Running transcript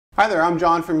Hi there, I'm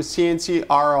John from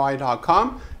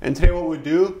CNCKing.com, and today what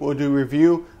we'll do a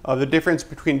review of the difference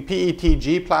between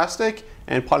PETG plastic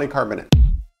and polycarbonate.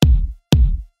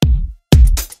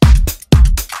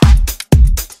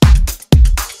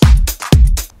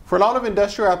 For a lot of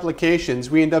industrial applications,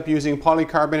 we end up using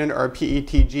polycarbonate or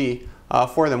PETG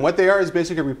for them. What they are is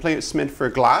basically a replacement for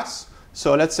glass.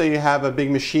 So let's say you have a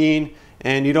big machine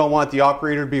and you don't want the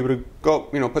operator to be able to go,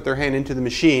 put their hand into the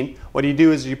machine. What you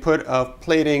do is you put a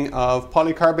plating of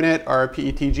polycarbonate or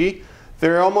PETG.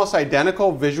 They're almost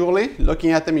identical visually. Looking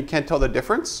at them, you can't tell the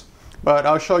difference, but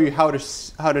I'll show you how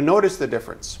to notice the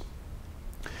difference.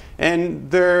 And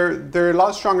they're a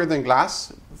lot stronger than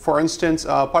glass. For instance,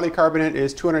 polycarbonate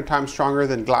is 200 times stronger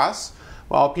than glass,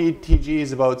 while PETG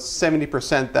is about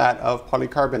 70% that of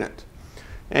polycarbonate.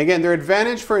 And again, their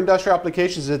advantage for industrial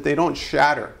applications is that they don't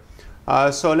shatter.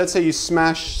 So let's say you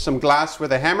smash some glass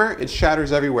with a hammer, it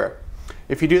shatters everywhere.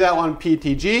 If you do that on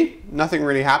PETG, nothing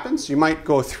really happens. You might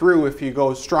go through if you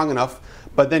go strong enough,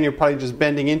 but then you're probably just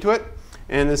bending into it.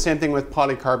 And the same thing with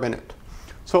polycarbonate.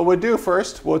 So what we'll do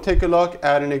first, we'll take a look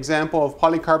at an example of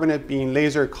polycarbonate being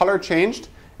laser color changed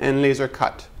and laser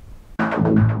cut.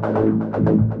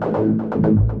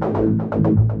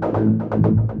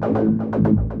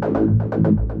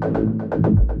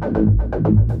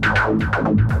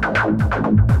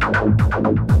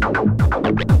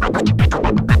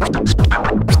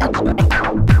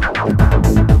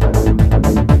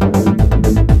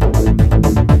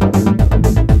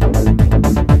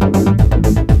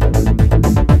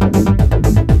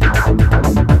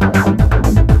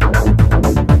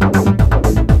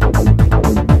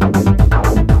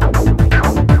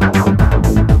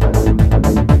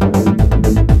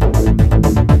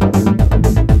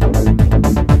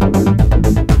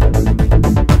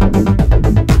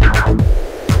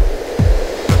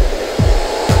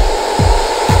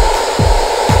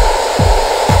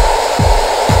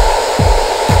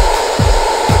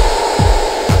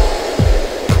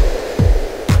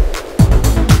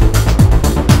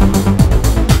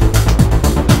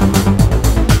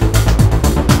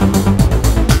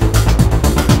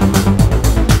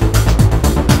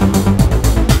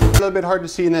 Bit hard to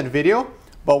see in that video,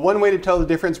 but one way to tell the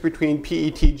difference between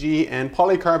PETG and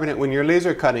polycarbonate when you're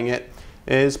laser cutting it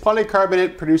is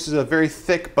polycarbonate produces a very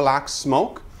thick black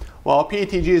smoke, while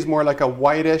PETG is more like a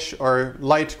whitish or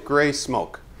light gray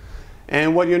smoke.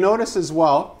 And what you notice as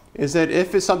well is that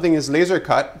if something is laser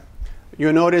cut,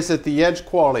 you'll notice that the edge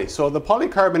quality, so the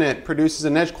polycarbonate produces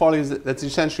an edge quality that's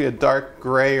essentially a dark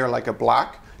gray or like a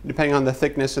black, depending on the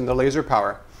thickness and the laser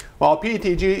power. While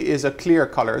PETG is a clear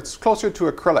color. It's closer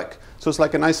to acrylic, so it's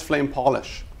like a nice flame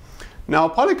polish. Now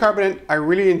polycarbonate I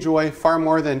really enjoy far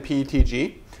more than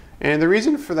PETG, and the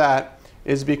reason for that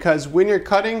is because when you're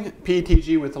cutting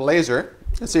PETG with a laser,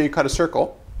 let's say you cut a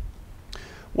circle,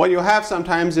 what you'll have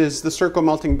sometimes is the circle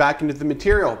melting back into the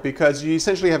material because you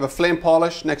essentially have a flame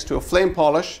polish next to a flame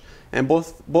polish, and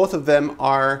both of them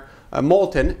are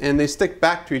molten and they stick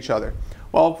back to each other.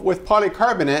 Well, with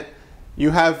polycarbonate, you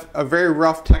have a very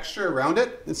rough texture around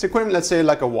it. It's equivalent, let's say,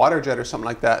 like a water jet or something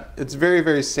like that. It's very,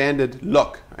 very sanded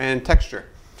look and texture.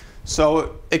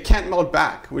 So it can't melt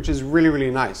back, which is really, really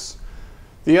nice.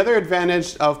 The other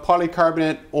advantage of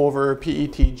polycarbonate over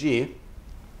PETG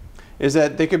is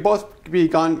that they could both be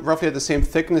gone roughly at the same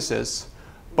thicknesses,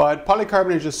 but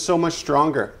polycarbonate is just so much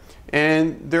stronger.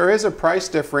 And there is a price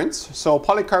difference. So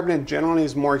polycarbonate generally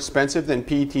is more expensive than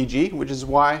PETG, which is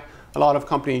why a lot of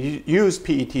companies use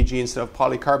PETG instead of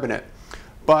polycarbonate.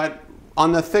 But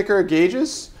on the thicker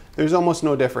gauges, there's almost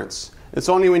no difference. It's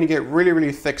only when you get really,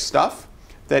 really thick stuff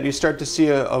that you start to see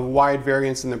a wide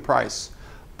variance in the price.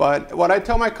 But what I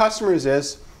tell my customers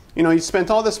is, you spent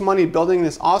all this money building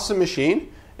this awesome machine,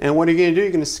 and what are you going to do?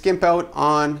 You're going to skimp out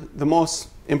on the most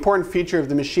important feature of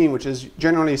the machine, which is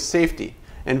generally safety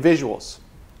and visuals.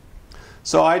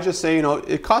 So I just say,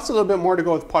 it costs a little bit more to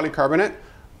go with polycarbonate,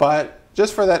 but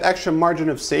just for that extra margin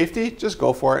of safety, just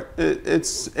go for it.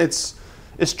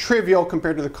 It's trivial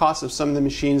compared to the cost of some of the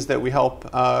machines that we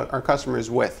help our customers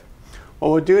with. What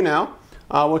we'll do now,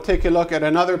 we'll take a look at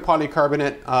another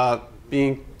polycarbonate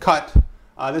being cut,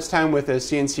 this time with a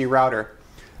CNC router.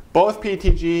 Both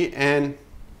PETG and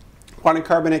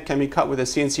polycarbonate can be cut with a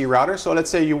CNC router. So let's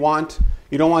say you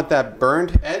don't want that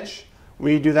burned edge.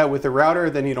 When you do that with the router,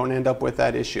 then you don't end up with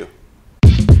that issue.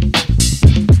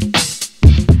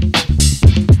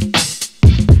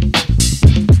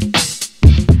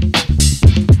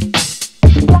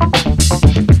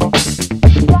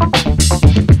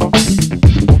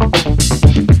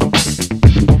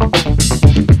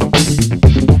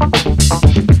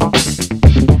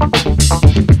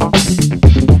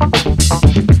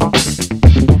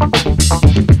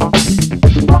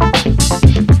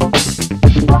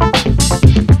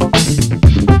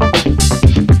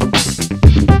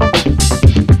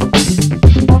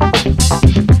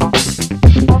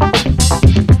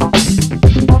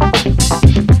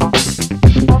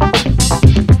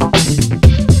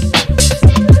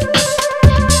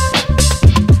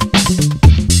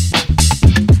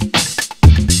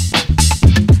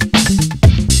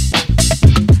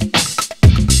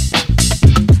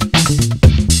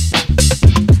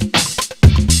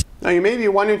 you may be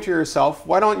wondering to yourself,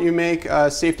 why don't you make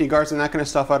safety guards and that kind of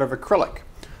stuff out of acrylic?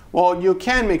 Well, you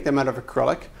can make them out of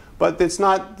acrylic, but it's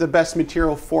not the best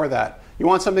material for that. You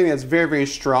want something that's very, very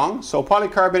strong. So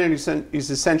polycarbonate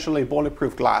is essentially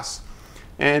bulletproof glass.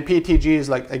 And PETG is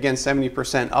like, again,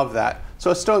 70% of that. So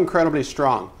it's still incredibly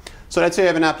strong. So let's say you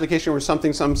have an application where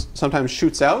something sometimes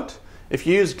shoots out. If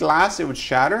you use glass, it would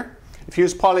shatter. If you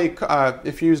use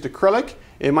acrylic,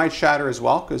 it might shatter as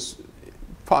well, because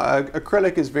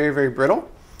acrylic is very, very brittle.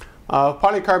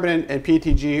 Polycarbonate and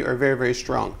PETG are very, very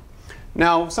strong.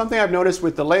 Now, something I've noticed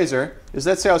with the laser is,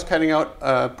 let's say I was cutting out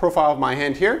a profile of my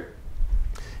hand here.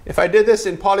 If I did this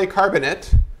in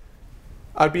polycarbonate,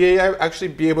 I'd actually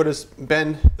be able to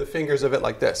bend the fingers of it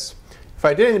like this. If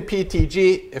I did it in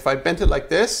PETG, if I bent it like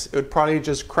this, it would probably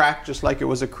just crack just like it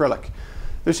was acrylic.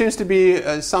 There seems to be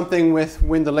something with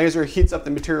when the laser heats up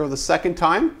the material the second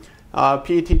time,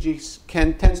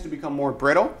 PETG tends to become more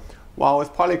brittle, while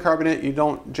with polycarbonate you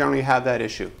don't generally have that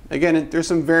issue. Again, there's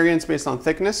some variance based on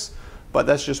thickness, but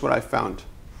that's just what I found.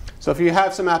 So if you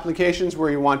have some applications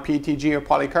where you want PETG or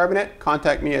polycarbonate,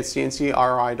 contact me at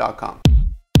CNCKing.com.